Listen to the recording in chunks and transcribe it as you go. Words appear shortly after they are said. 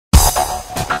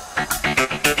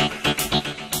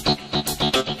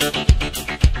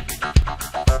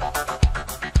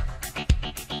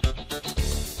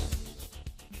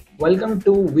Welcome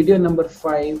to video number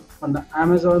 5 on the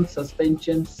Amazon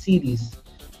suspension series.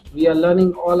 We are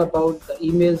learning all about the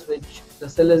emails which the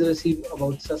sellers receive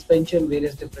about suspension,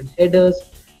 various different headers,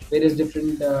 various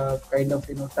different kind of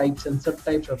types and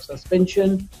subtypes of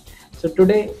suspension. So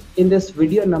today in this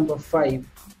video number 5,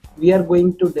 we are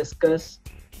going to discuss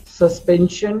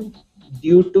suspension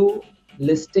due to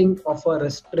listing of a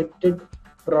restricted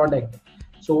product.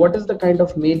 So what is the kind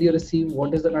of mail you receive?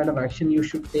 What is the kind of action you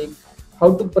should take?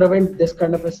 How to prevent this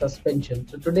kind of a suspension?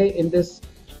 So today in this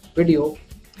video,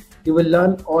 you will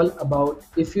learn all about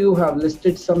if you have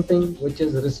listed something which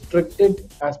is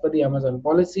restricted as per the Amazon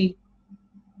policy,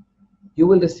 you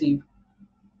will receive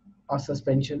a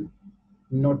suspension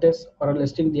notice or a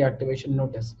listing deactivation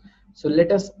notice. So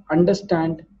let us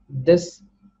understand this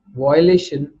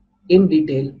violation in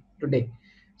detail today.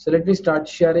 So let me start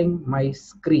sharing my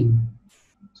screen.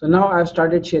 So now I've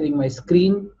started sharing my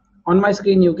screen. On my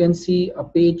screen, you can see a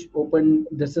page open.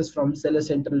 This is from Seller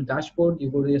Central dashboard. You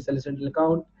go to your Seller Central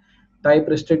account, type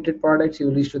restricted products, you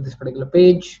will reach to this particular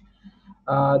page.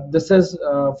 This is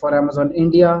for Amazon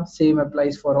India. Same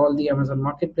applies for all the Amazon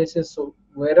marketplaces. So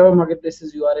wherever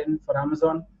marketplaces you are in for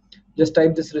Amazon, just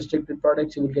type this restricted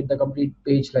products, you will get the complete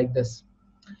page like this.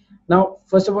 Now,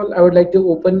 first of all, I would like to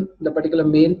open the particular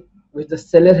mail which the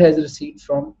seller has received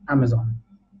from Amazon.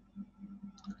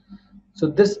 So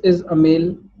this is a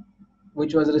mail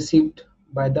which was received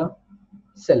by the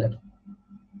seller.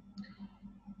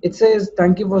 It says,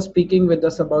 thank you for speaking with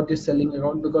us about your selling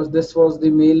account, because this was the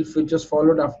mail which was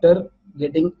followed after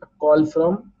getting a call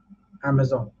from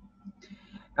Amazon.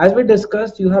 As we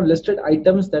discussed, you have listed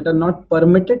items that are not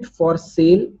permitted for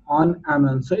sale on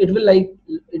Amazon. So it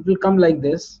will come like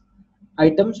this: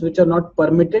 items which are not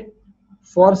permitted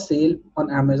for sale on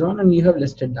Amazon, and you have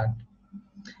listed that.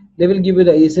 They will give you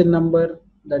the ASIN number,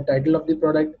 the title of the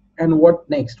product, and what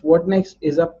next. What next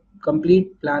is a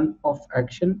complete plan of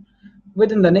action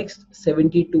within the next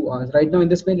 72 hours. Right now in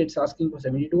this mail, it's asking for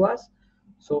 72 hours.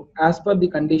 So as per the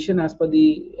condition, as per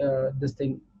the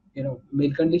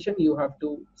mail condition, you have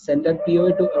to send that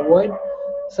POA to avoid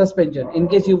suspension. In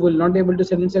case you will not able to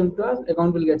send in 72 hours,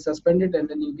 account will get suspended, and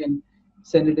then you can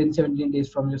send it in 17 days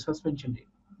from your suspension date.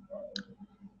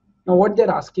 Now what they're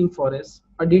asking for is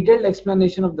a detailed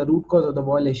explanation of the root cause of the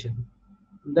violation.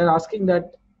 They're asking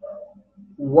that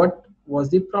what was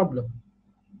the problem?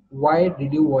 Why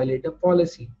did you violate a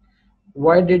policy?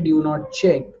 Why did you not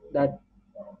check that?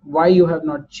 Why you have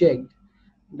not checked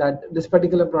that this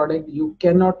particular product you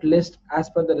cannot list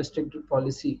as per the restricted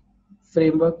policy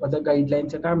framework or the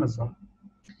guidelines at Amazon?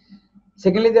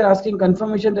 Secondly, they're asking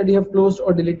confirmation that you have closed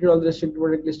or deleted all the restricted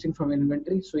product listing from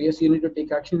inventory. So yes, you need to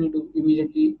take action. You need to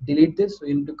immediately delete this. So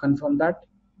you need to confirm that.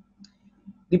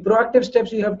 The proactive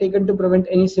steps you have taken to prevent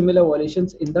any similar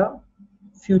violations in the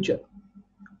future.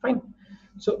 Fine.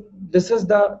 So this is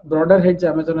the broader heads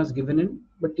Amazon has given in,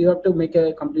 but you have to make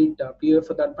a complete POA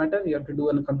for that matter. You have to do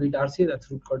a complete RC, that's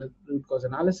root cause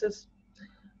analysis,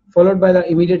 followed by the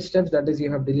immediate steps, that is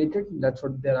you have deleted. That's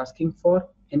what they're asking for.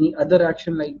 Any other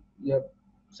action like your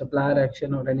supplier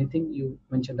action or anything, you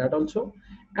mention that also.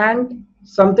 And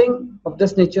something of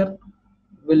this nature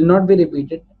will not be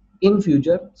repeated in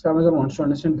future. So Amazon wants to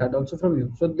understand that also from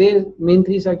you. So the main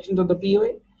 3 sections of the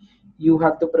POA, you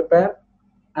have to prepare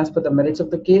as per the merits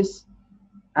of the case,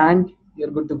 and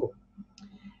you're good to go.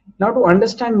 Now to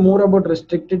understand more about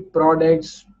restricted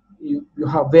products, you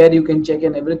have where you can check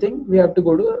and everything, we have to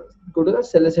go to the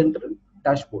Seller Central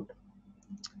dashboard.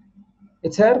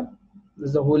 It's here. This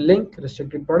is the whole link,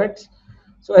 restricted products.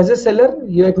 So as a seller,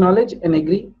 you acknowledge and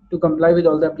agree to comply with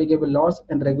all the applicable laws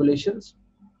and regulations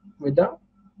with the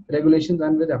regulations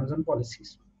and with Amazon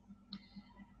policies.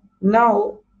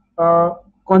 Now,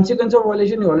 consequence of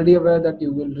violation, you're already aware that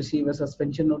you will receive a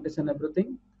suspension notice and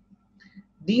everything.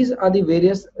 These are the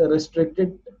various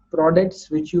restricted products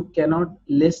which you cannot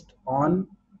list on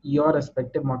your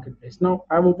respective marketplace. Now,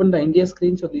 I've opened the India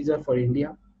screen, so these are for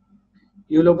India.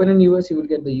 You'll open in US, you will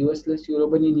get the US list. You'll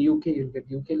open in UK, you'll get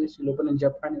UK list. You'll open in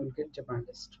Japan, you will get Japan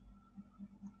list.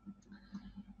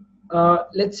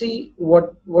 Let's see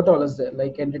what all is there,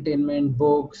 like entertainment,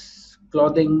 books,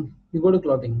 clothing. You go to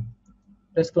clothing,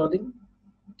 press clothing.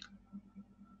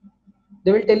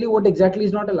 They will tell you what exactly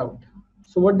is not allowed.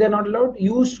 So what they're not allowed: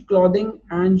 used clothing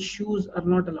and shoes are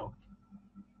not allowed.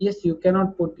 Yes, you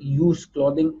cannot put used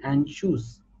clothing and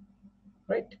shoes,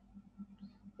 right?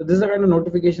 So this is the kind of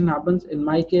notification happens. In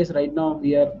my case right now,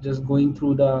 we are just going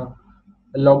through the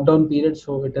lockdown period,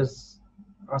 so it is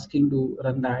asking to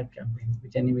run the ad campaign,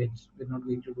 which anyways we're not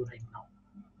going to do right now.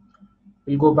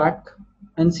 We'll go back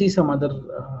and see some other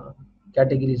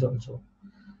categories also.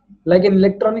 Like in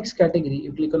electronics category,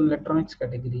 you click on electronics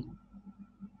category,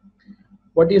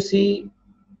 what you see,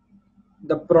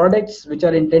 the products which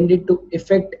are intended to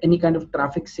affect any kind of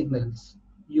traffic signals,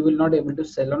 you will not able to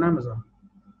sell on Amazon.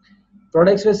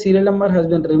 Products where serial number has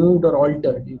been removed or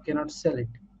altered, you cannot sell it.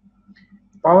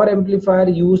 Power amplifier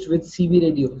used with CB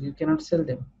radios, you cannot sell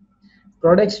them.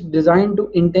 Products designed to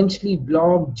intentionally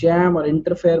block, jam, or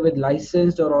interfere with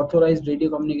licensed or authorized radio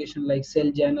communication like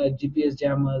cell jammers, GPS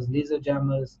jammers, laser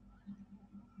jammers.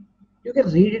 You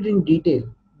can read it in detail.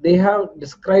 They have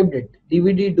described it.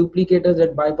 DVD duplicators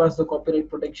that bypass the copyright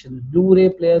protection, Blu-ray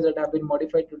players that have been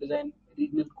modified to design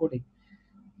regional coding,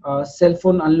 cell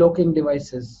phone unlocking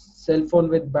devices, cell phone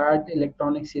with bad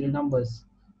electronic serial numbers,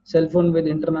 cell phone with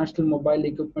international mobile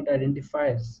equipment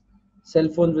identifiers, cell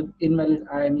phone with invalid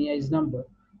IMEI's number,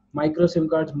 micro SIM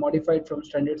cards modified from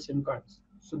standard SIM cards.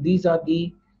 So these are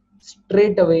the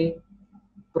straightaway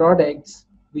products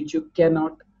which you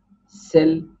cannot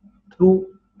sell through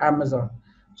Amazon.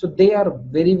 So they are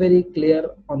very, very clear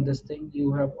on this thing.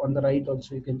 You have on the right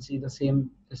also, you can see the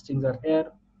same listings are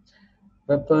here,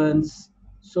 weapons.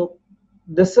 So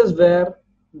this is where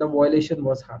the violation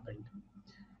was happened.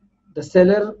 The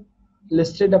seller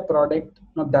listed a product.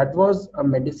 Now that was a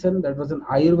medicine, that was an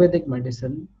Ayurvedic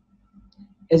medicine.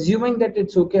 Assuming that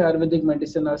it's okay, Ayurvedic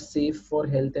medicine are safe for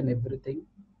health and everything.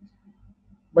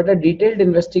 But a detailed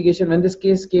investigation, when this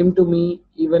case came to me,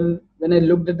 even when I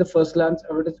looked at the first glance,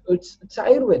 it's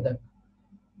Ayurveda.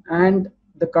 And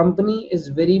the company is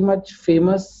very much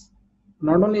famous,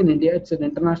 not only in India, it's an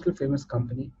international famous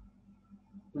company.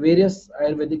 Various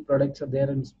Ayurvedic products are there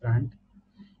in its brand.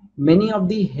 Many of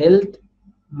the health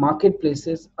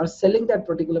marketplaces are selling that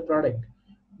particular product.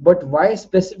 But why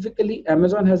specifically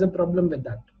Amazon has a problem with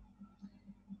that?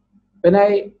 When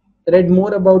I read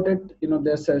more about it,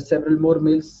 there's several more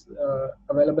meals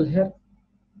available here.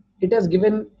 It has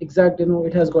given exact,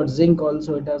 it has got zinc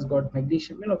also, it has got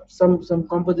magnesium, some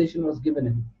composition was given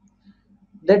in.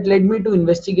 That led me to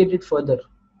investigate it further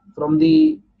from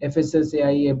the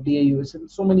FSSAI, FDA, US, and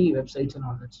so many websites and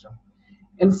all that stuff.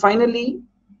 And finally,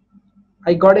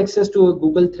 I got access to a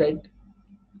Google thread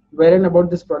wherein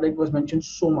about this product was mentioned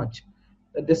so much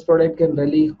that this product can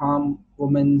really harm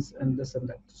women and this and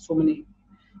that. So many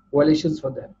violations were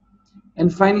there.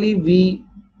 And finally, we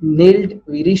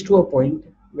reached to a point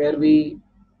where we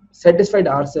satisfied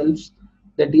ourselves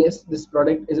that yes, this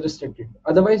product is restricted.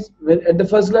 Otherwise, at the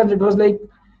first glance, it was like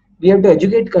we have to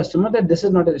educate customer that this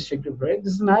is not a restricted product,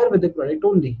 this is an Ayurvedic product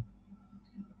only.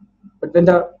 But when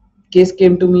the case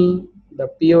came to me, the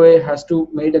POA has to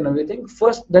made and everything.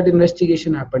 First, that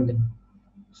investigation happened in.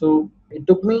 So it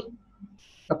took me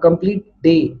a complete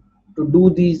day to do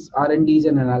these R&Ds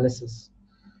and analysis.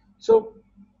 So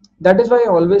that is why I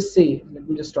always say, let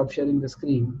me just stop sharing the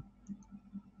screen.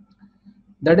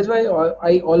 That is why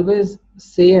I always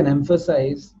say and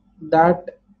emphasize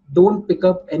that don't pick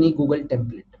up any Google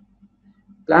template.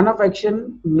 Plan of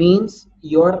action means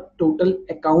your total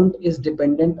account is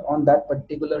dependent on that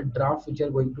particular draft which you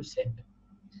are going to send.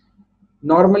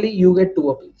 Normally you get 2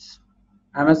 appeals.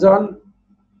 Amazon,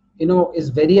 is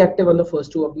very active on the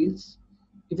first 2 appeals.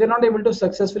 If you're not able to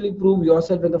successfully prove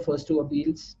yourself in the first 2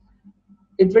 appeals,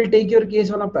 it will take your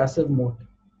case on a passive mode.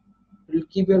 It will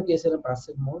keep your case in a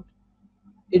passive mode.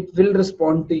 It will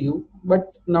respond to you,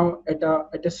 but now at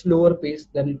a slower pace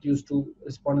than it used to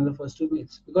respond in the first 2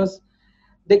 mails, because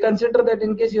they consider that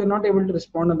in case you're not able to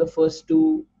respond on the first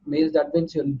 2 mails, that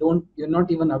means you're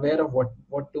not even aware of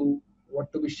what to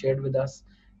be shared with us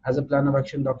as a plan of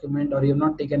action document, or you've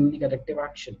not taken any corrective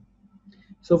action.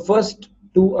 So first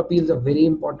 2 appeals are very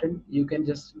important. You can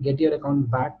just get your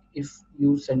account back if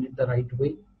you send it the right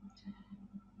way.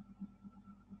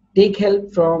 Take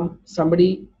help from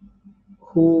somebody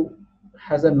who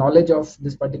has a knowledge of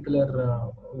this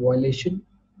particular violation.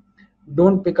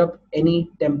 Don't pick up any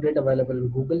template available in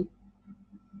Google.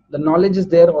 The knowledge is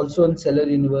there also in Seller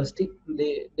University.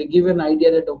 They give an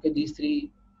idea that okay, these 3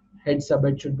 head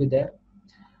subhead should be there,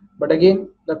 but again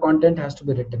the content has to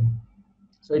be written.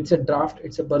 So it's a draft,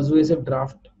 it's a persuasive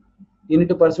draft. You need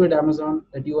to persuade Amazon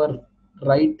that you are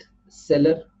right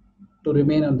seller to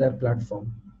remain on their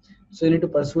platform. So you need to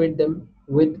persuade them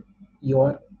with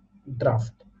your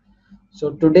draft.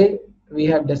 So today we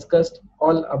have discussed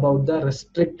all about the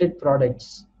restricted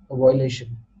products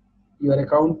violation. Your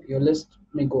account, your list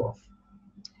may go off.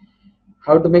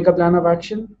 How to make a plan of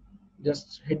action?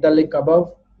 Just hit the link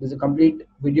above. There's a complete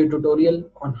video tutorial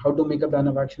on how to make a plan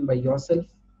of action by yourself.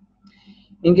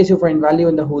 In case you find value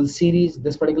in the whole series,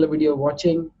 this particular video you're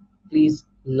watching, please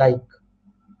like,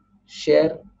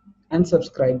 share, and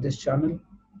subscribe this channel.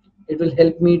 It will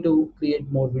help me to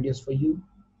create more videos for you.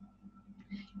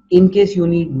 In case you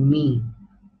need me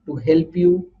to help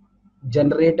you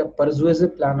generate a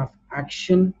persuasive plan of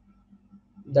action,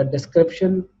 the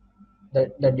description,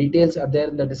 the details are there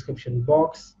in the description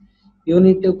box. You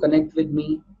need to connect with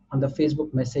me on the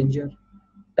Facebook Messenger.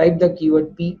 Type the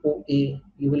keyword POA.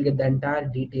 You will get the entire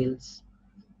details,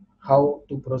 how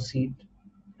to proceed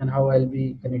and how I'll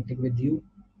be connecting with you.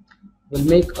 We'll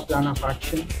make a plan of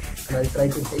action and I'll try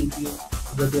to help you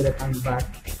get your account back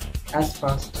as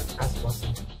fast as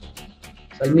possible.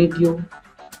 So I'll meet you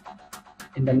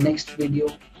in the next video.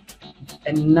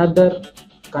 Another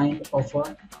kind of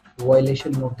a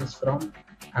violation notice from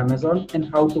Amazon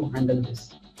and how to handle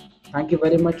this. Thank you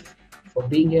very much for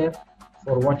being here,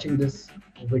 for watching this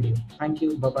video. Thank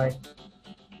you. Bye bye.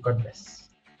 God bless.